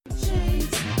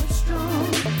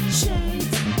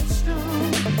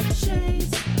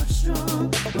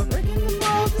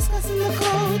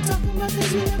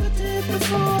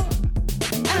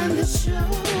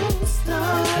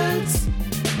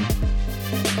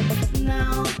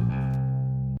No.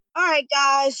 All right,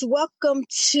 guys, welcome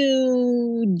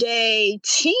to day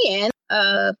 10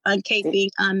 of Uncaping,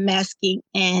 Unmasking,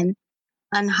 and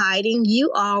Unhiding.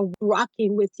 You are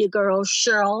rocking with your girls,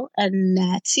 Cheryl and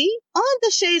Natty, on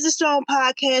the Shades of Strong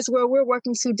podcast, where we're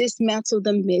working to dismantle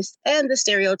the myths and the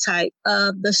stereotype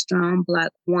of the strong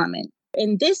Black woman.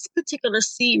 In this particular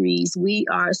series, we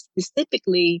are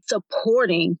specifically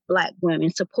supporting Black women,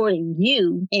 supporting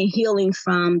you in healing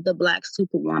from the Black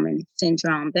Superwoman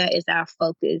syndrome. That is our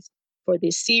focus for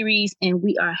this series, and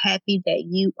we are happy that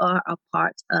you are a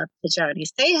part of the journey.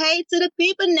 Say hey to the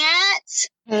people, Nat.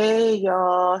 Hey,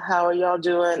 y'all. How are y'all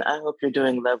doing? I hope you're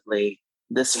doing lovely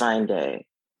this fine day.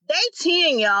 Day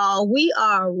 10, y'all. We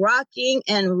are rocking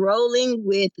and rolling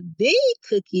with the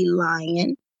Cookie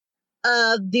Lion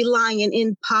of the Lion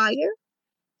Empire.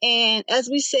 And as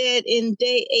we said in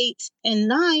day 8 and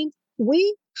 9,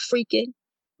 we freaking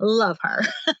love her.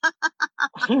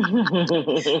 We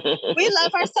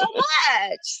love her so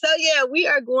much. So yeah, we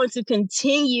are going to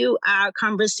continue our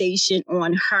conversation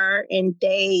on her in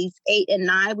days 8 and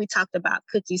 9. We talked about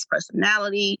Cookie's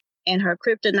personality and her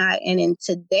kryptonite. And in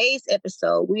today's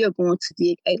episode, we are going to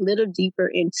dig a little deeper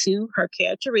into her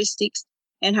characteristics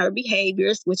and her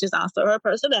behaviors, which is also her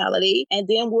personality. And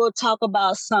then we'll talk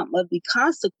about some of the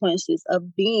consequences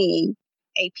of being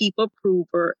a people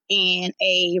prover and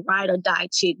a ride or die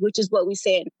chick, which is what we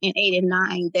said in 8 and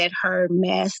 9 that her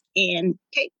mask and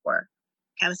cape were.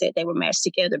 Kind of said they were matched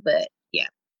together, but yeah.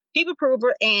 People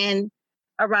prover and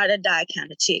a ride or die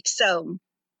kind of chick. So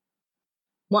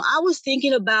when I was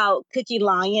thinking about Cookie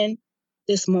Lion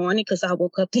this morning, because I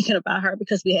woke up thinking about her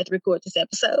because we had to record this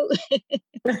episode.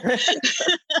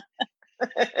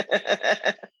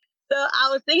 So I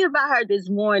was thinking about her this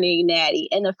morning, Natty,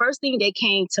 and the first thing that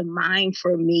came to mind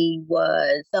for me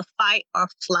was the fight or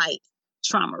flight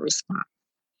trauma response.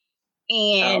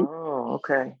 And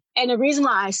okay. And the reason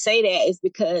why I say that is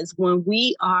because when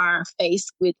we are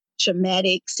faced with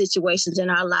traumatic situations in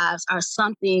our lives or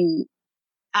something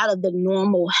out of the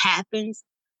normal happens,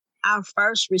 our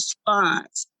first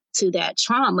response to that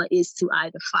trauma is to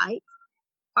either fight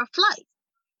or flight.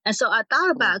 And so I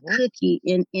thought about Cookie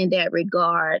in that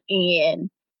regard, and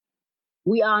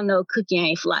we all know Cookie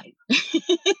ain't flight.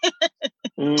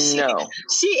 No.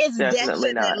 She is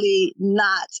definitely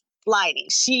not flighty.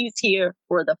 She's here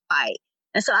for the fight.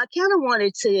 And so I kind of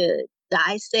wanted to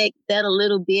dissect that a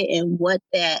little bit and what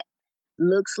that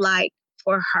looks like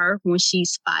for her when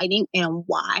she's fighting and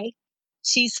why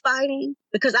she's fighting,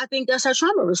 because I think that's her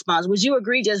trauma response. Would you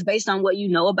agree, just based on what you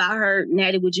know about her,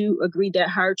 Natty, would you agree that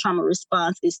her trauma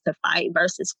response is to fight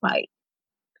versus flight?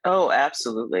 Oh,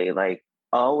 absolutely. Like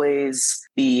always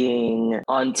being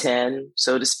on 10,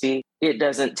 so to speak. It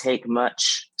doesn't take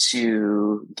much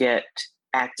to get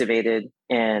activated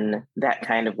in that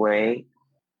kind of way.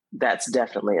 That's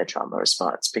definitely a trauma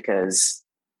response, because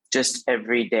just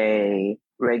everyday,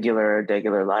 regular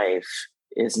life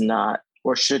is not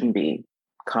or shouldn't be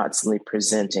constantly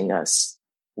presenting us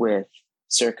with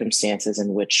circumstances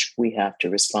in which we have to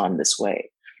respond this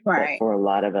way. Right. But for a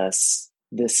lot of us,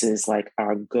 this is like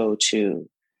our go-to,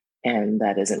 and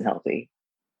that isn't healthy.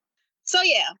 So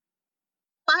yeah,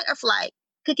 fight or flight,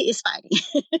 Cookie is fighting.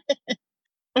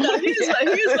 So here's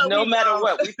what no we matter know.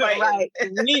 what, we fight. Right.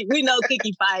 We know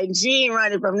Cookie fighting. She ain't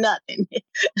running from nothing.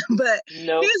 But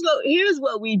nope. here's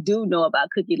what we do know about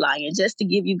Cookie Lion, just to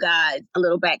give you guys a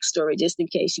little backstory, just in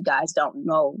case you guys don't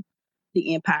know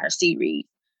the Empire series.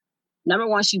 Number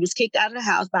one, she was kicked out of the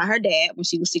house by her dad when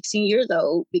she was 16 years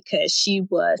old because she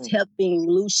was helping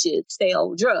Lucius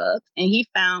sell drugs. And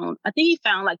I think he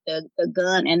found like the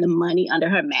gun and the money under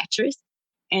her mattress.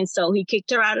 And so he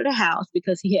kicked her out of the house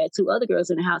because he had 2 other girls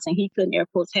in the house and he couldn't, air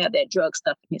quotes, have that drug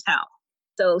stuff in his house.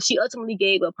 So she ultimately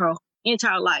gave up her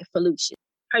entire life for Lucius.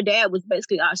 Her dad was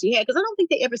basically all she had, because I don't think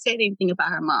they ever said anything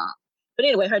about her mom. But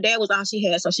anyway, her dad was all she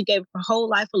had. So she gave up her whole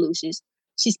life for Lucius.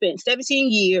 She spent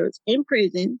 17 years in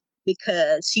prison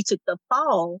because she took the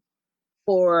fall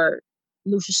for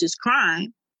Lucius's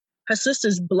crime. Her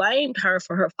sisters blamed her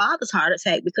for her father's heart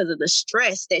attack because of the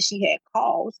stress that she had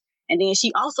caused. And then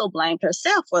she also blamed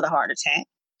herself for the heart attack.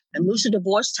 And Lucius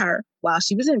divorced her while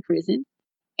she was in prison.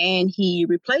 And he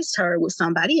replaced her with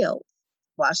somebody else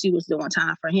while she was doing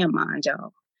time for him, mind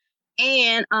y'all.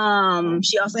 And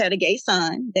she also had a gay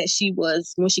son that she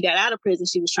was, when she got out of prison,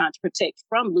 she was trying to protect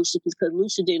from Lucius, because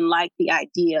Lucius didn't like the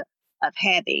idea of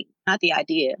having, not the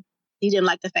idea, he didn't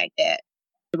like the fact that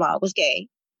Jamal was gay.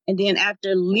 And then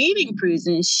after leaving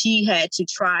prison, she had to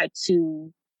try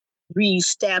to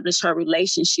reestablish her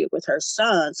relationship with her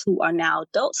sons, who are now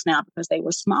adults now, because they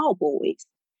were small boys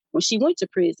when she went to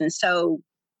prison. So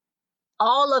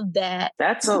all of that.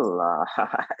 That's a lot.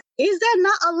 Is that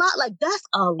not a lot? Like, that's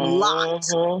a lot.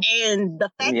 And the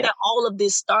fact that all of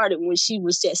this started when she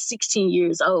was just 16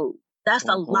 years old, that's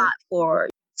a lot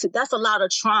that's a lot of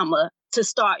trauma to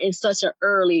start in such an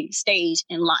early stage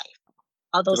in life.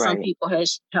 Although some people have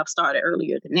started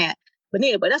earlier than that. But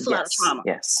anyway, that's a lot of trauma.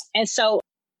 Yes. And so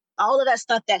all of that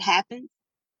stuff that happened,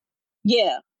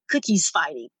 Cookie's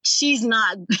fighting. She's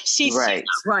not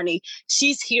running.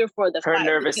 She's here for the fight. Her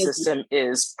nervous system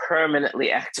is permanently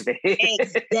activated.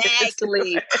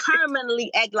 Exactly.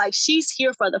 Permanently act like she's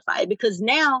here for the fight, because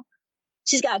now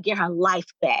she's got to get her life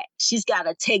back. She's got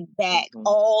to take back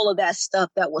all of that stuff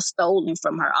that was stolen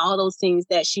from her, all those things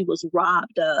that she was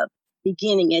robbed of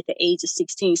beginning at the age of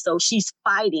 16. So she's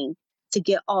fighting to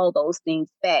get all those things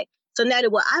back. So Natalie,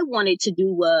 what I wanted to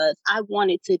do was I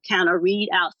wanted to kind of read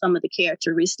out some of the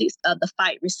characteristics of the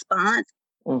fight response,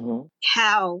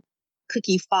 how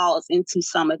Cookie falls into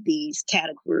some of these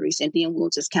categories, and then we'll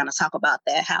just kind of talk about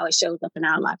that, how it shows up in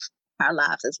our lives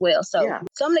as well. So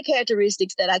some of the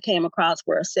characteristics that I came across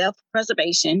were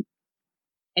self-preservation,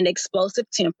 an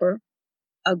explosive temper,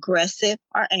 aggressive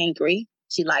or angry.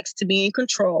 She likes to be in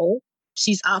control.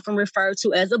 She's often referred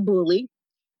to as a bully.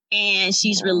 And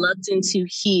she's reluctant to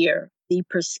hear the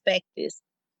perspectives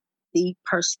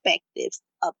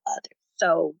of others.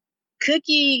 So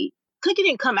Cookie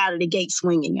didn't come out of the gate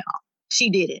swinging, y'all. She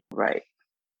didn't. Right.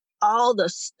 All the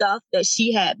stuff that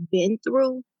she had been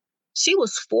through, she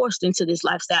was forced into this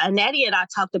lifestyle. And Natty and I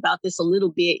talked about this a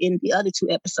little bit in the other 2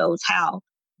 episodes, how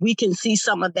we can see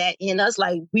some of that in us.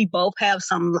 Like, we both have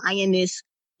some lioness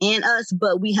in us,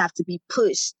 but we have to be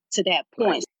pushed to that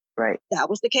point. Right. That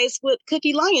was the case with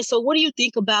Cookie Lyon. So what do you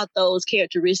think about those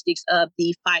characteristics of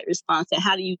the fight response? And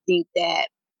how do you think that,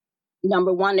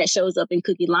 number one, that shows up in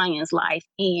Cookie Lyon's life,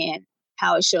 and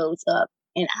how it shows up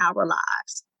in our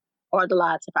lives, or the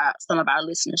lives of some of our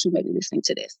listeners who may be listening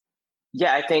to this?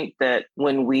 Yeah, I think that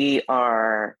when we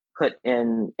are put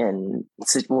in when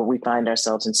we find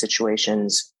ourselves in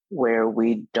situations where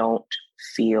we don't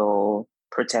feel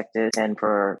protected, and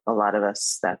for a lot of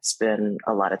us, that's been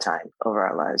a lot of time over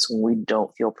our lives. When we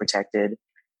don't feel protected,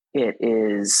 it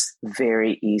is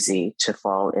very easy to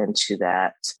fall into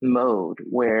that mode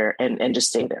where, and just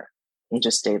stay there. And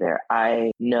just stay there.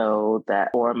 I know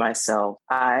that for myself,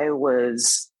 I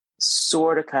was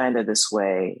sort of kind of this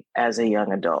way as a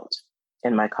young adult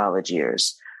in my college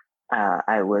years.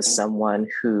 I was someone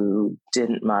who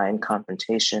didn't mind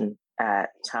confrontation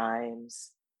at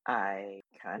times. I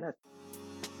kind of...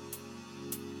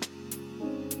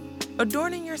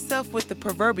 Adorning yourself with the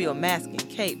proverbial mask and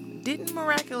cape didn't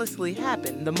miraculously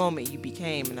happen the moment you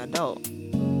became an adult.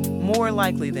 More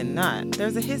likely than not,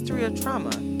 there's a history of trauma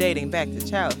dating back to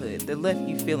childhood that left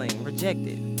you feeling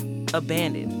rejected,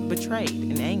 abandoned, betrayed,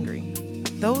 and angry.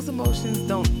 Those emotions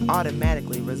don't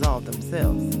automatically resolve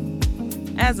themselves.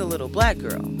 As a little black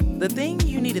girl, the thing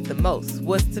you needed the most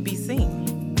was to be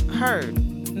seen, heard,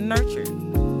 nurtured,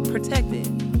 protected,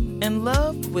 and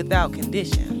loved without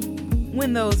condition.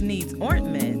 When those needs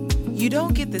aren't met, you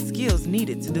don't get the skills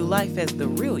needed to do life as the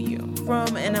real you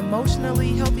from an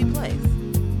emotionally healthy place.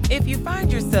 If you find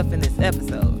yourself in this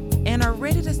episode and are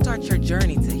ready to start your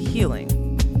journey to healing,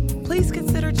 please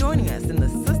consider joining us in the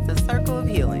Sister Circle of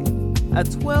Healing, a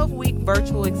 12-week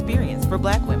virtual experience for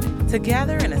Black women to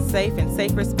gather in a safe and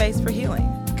sacred space for healing,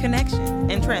 connection,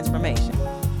 and transformation.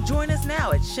 Join us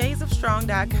now at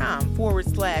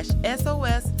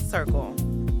shadesofstrong.com/SOS Circle.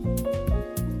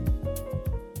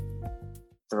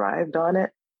 Thrived on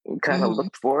it, kind of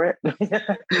looked for it,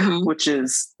 which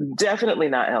is definitely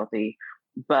not healthy.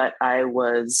 But I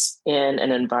was in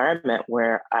an environment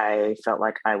where I felt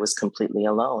like I was completely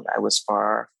alone. I was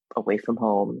far away from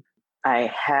home. I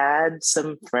had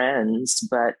some friends,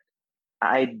 but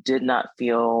I did not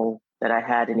feel that I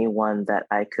had anyone that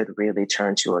I could really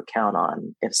turn to account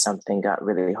on if something got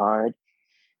really hard.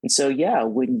 And so, yeah,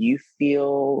 when you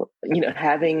feel,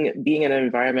 being in an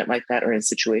environment like that or in a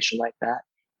situation like that,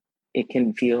 it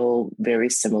can feel very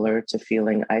similar to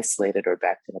feeling isolated or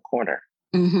backed in a corner.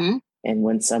 Mm-hmm. And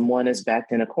when someone is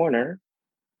backed in a corner,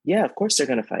 yeah, of course they're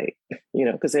going to fight,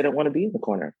 because they don't want to be in the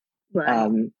corner.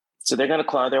 Right. So they're going to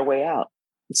claw their way out.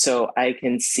 So I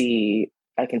can see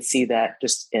that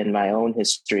just in my own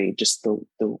history, just the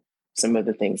some of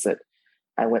the things that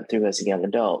I went through as a young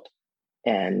adult,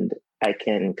 and I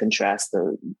can contrast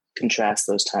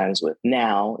those times with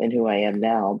now and who I am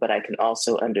now. But I can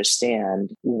also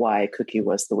understand why Cookie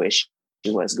was the way she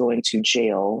was. Going to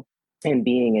jail and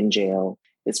being in jail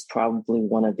is probably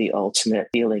one of the ultimate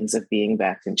feelings of being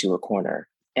backed into a corner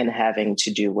and having to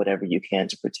do whatever you can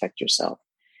to protect yourself.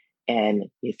 And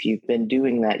if you've been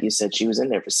doing that, you said she was in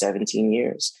there for 17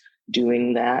 years,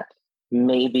 doing that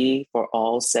maybe for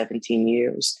all 17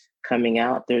 years, coming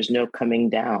out, there's no coming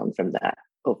down from that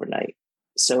overnight.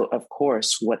 So, of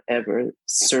course, whatever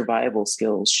survival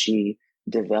skills she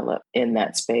developed in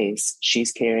that space,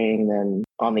 she's carrying them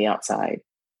on the outside.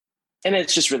 And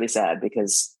it's just really sad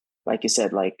because, like you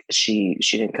said, like she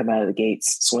didn't come out of the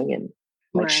gates swinging.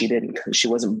 Like she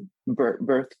wasn't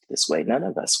birthed this way. None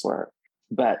of us were.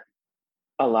 But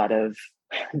a lot of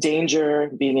danger,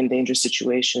 being in dangerous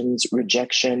situations,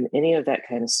 rejection, any of that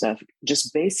kind of stuff,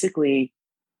 just basically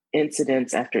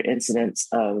incidents after incidents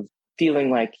of feeling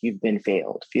like you've been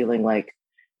failed, feeling like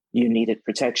you needed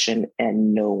protection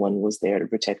and no one was there to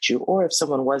protect you. Or if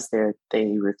someone was there,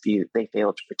 they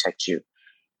failed to protect you.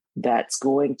 That's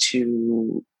going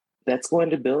to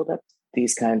build up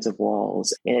these kinds of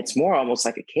walls. And it's more almost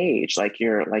like a cage, like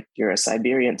you're a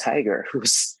Siberian tiger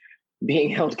who's being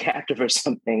held captive or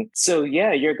something. So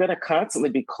yeah, you're going to constantly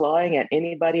be clawing at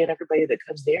anybody and everybody that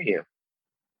comes near you.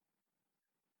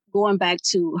 Going back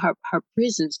to her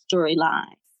prison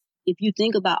storyline, if you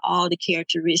think about all the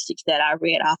characteristics that I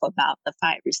read off about the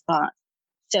fight response,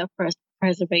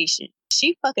 self-preservation,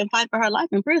 she fucking fight for her life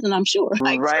in prison, I'm sure.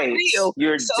 Like, right. For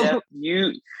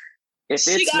real. If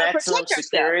it's maximum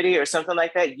security or something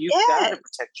like that, you've got to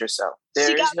protect yourself.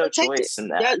 There is no choice in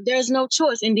that. There's no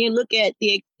choice. And then look at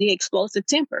the explosive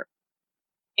temper.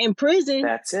 In prison,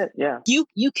 that's it. Yeah.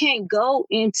 You can't go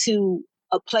into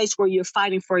a place where you're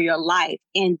fighting for your life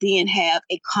and then have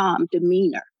a calm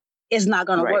demeanor. It's not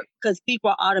going to work because people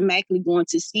are automatically going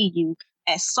to see you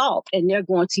as soft and they're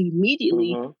going to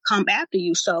immediately come after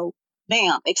you. So,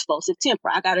 bam, explosive temper.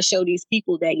 I got to show these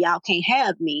people that y'all can't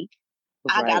have me.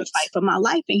 I got to fight for my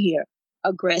life in here.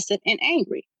 Aggressive and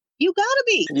angry. You got to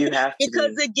be. You have to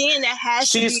because be. Again, that has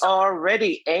to be. She's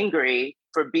already angry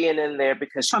for being in there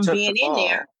because she took the fall.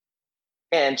 There.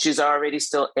 And she's already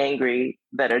still angry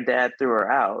that her dad threw her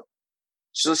out.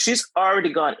 So she's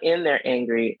already gone in there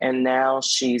angry. And now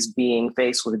she's being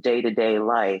faced with day-to-day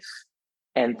life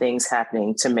and things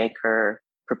happening to make her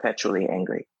perpetually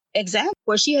angry. Exactly.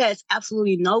 Where she has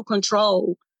absolutely no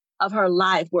control of her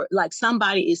life, where like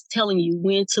somebody is telling you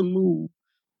when to move,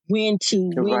 when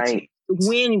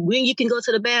you can go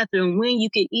to the bathroom, when you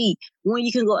can eat, when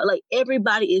you can go, like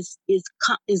everybody is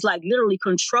like literally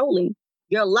controlling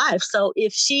your life. So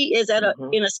if she is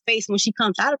in a space when she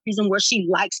comes out of prison where she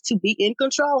likes to be in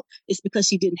control, it's because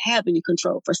she didn't have any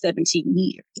control for 17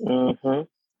 years. Mm-hmm.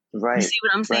 Right. You see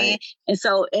what I'm saying? Right. And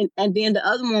so, and then the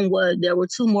other one was, there were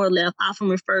two more left, often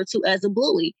referred to as a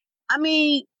bully. I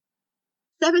mean,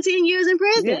 17 years in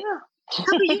prison. Yeah. How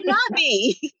can you not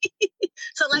be?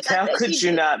 So like, how could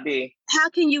you not be? How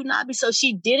can you not be? So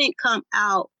she didn't come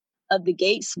out of the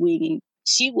gate swinging.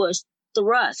 She was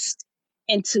thrust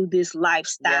into this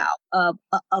lifestyle of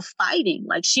fighting.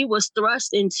 Like she was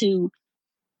thrust into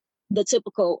the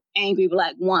typical angry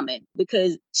Black woman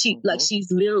because she's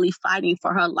literally fighting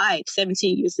for her life.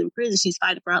 17 years in prison, she's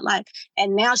fighting for her life.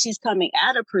 And now she's coming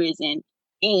out of prison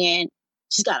and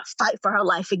she's got to fight for her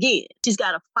life again. She's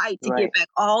got to fight to get back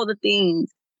all the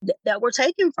things that were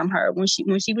taken from her when she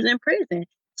was in prison.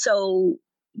 So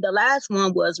the last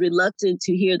one was reluctant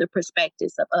to hear the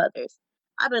perspectives of others.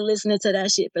 I've been listening to that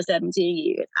shit for 17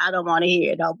 years. I don't want to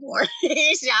hear it no more.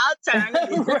 It's y'all turn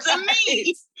to listen to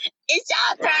me. It's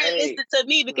y'all turn to listen to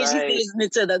me because she's been listening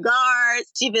to the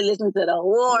guards. She's been listening to the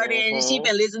warden. She's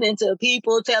been listening to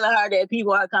people telling her that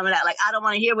people are coming out. Like, I don't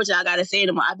want to hear what y'all got to say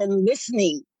anymore. I've been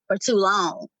listening for too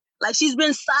long. Like, she's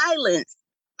been silenced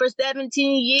for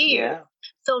 17 years. Yeah.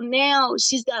 So now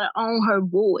she's got to own her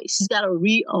voice. She's got to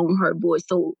re-own her voice.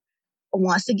 So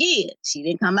once again, she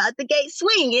didn't come out the gate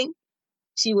swinging.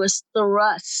 She was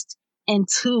thrust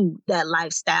into that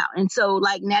lifestyle. And so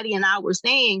like Natty and I were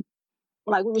saying,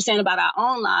 like we were saying about our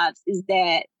own lives, is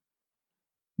that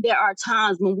there are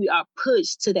times when we are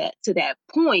pushed to that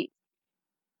point.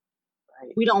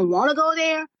 Right. We don't want to go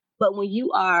there, but when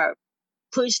you are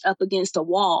pushed up against a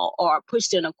wall or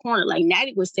pushed in a corner, like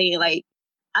Natty was saying, like,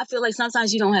 I feel like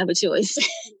sometimes you don't have a choice.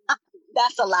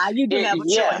 That's a lie. You do have a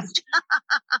choice.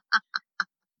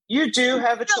 You do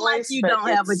have a choice. Like you don't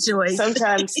have a choice.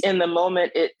 Sometimes in the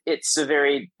moment, it's a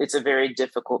very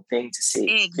difficult thing to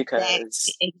see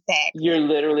because you're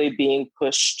literally being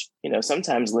pushed.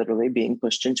 Sometimes literally being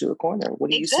pushed into a corner.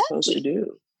 What are you supposed to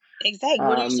do? Exactly.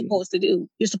 What are you supposed to do?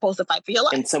 You're supposed to fight for your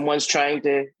life. And someone's trying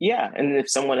to, and if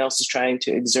someone else is trying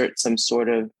to exert some sort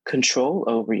of control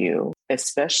over you,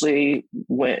 especially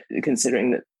when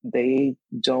considering that they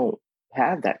don't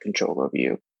have that control over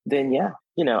you, then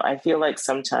I feel like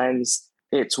sometimes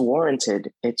it's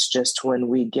warranted. It's just when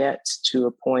we get to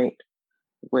a point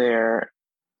where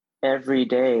every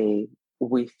day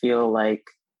we feel like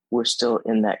we're still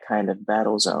in that kind of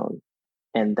battle zone.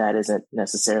 And that isn't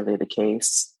necessarily the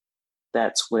case.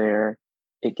 That's where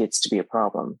it gets to be a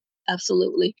problem.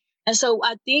 Absolutely. And so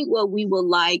I think what we would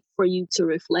like for you to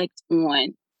reflect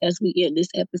on as we end this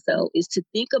episode is to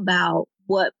think about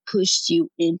what pushed you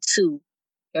into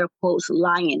air quotes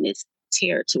lioness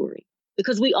territory,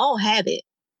 because we all have it.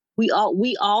 We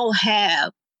all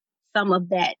have some of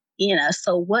that in us.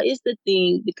 So what is the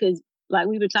thing? Because like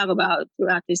we've been talking about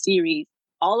throughout this series,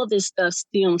 all of this stuff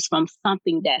stems from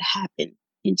something that happened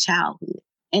in childhood.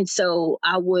 And so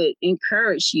I would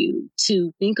encourage you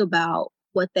to think about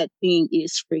what that thing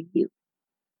is for you.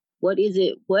 What is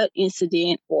it? What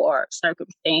incident or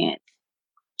circumstance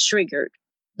triggered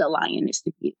the lioness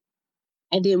of you?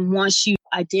 And then once you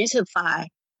identify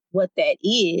what that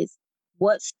is,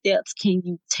 what steps can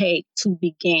you take to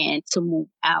begin to move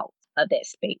out of that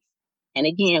space? And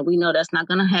again, we know that's not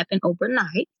going to happen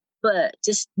overnight, but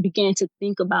just begin to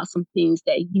think about some things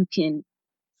that you can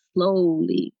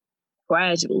slowly,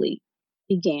 gradually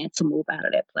begin to move out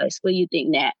of that place. What do you think,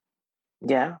 Nat?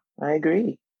 Yeah, I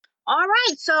agree. All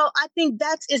right. So I think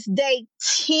it's day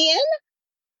 10.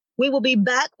 We will be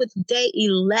back with day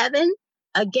 11.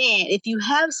 Again, if you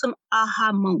have some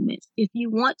aha moments, if you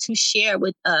want to share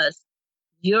with us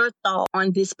your thought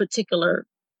on this particular,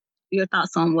 your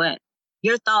thoughts on what?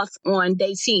 Your thoughts on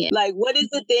day 10. Like, what is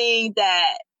the thing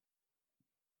that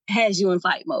has you in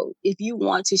fight mode? If you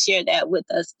want to share that with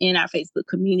us in our Facebook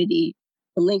community,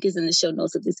 the link is in the show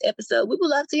notes of this episode. We would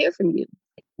love to hear from you.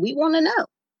 We want to know.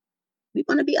 We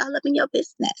want to be all up in your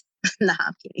business. Nah,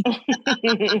 I'm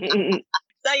kidding.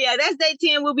 So yeah, that's day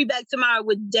 10. We'll be back tomorrow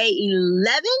with day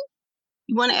 11.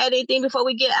 You want to add anything before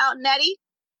we get out, Natty?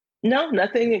 No,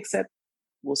 nothing except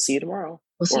we'll see you tomorrow.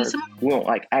 We'll see you tomorrow. We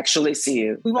won't actually see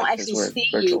you. We won't actually see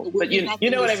you. But you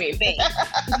know what I mean.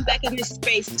 We'll be back in this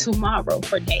space tomorrow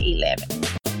for day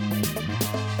 11.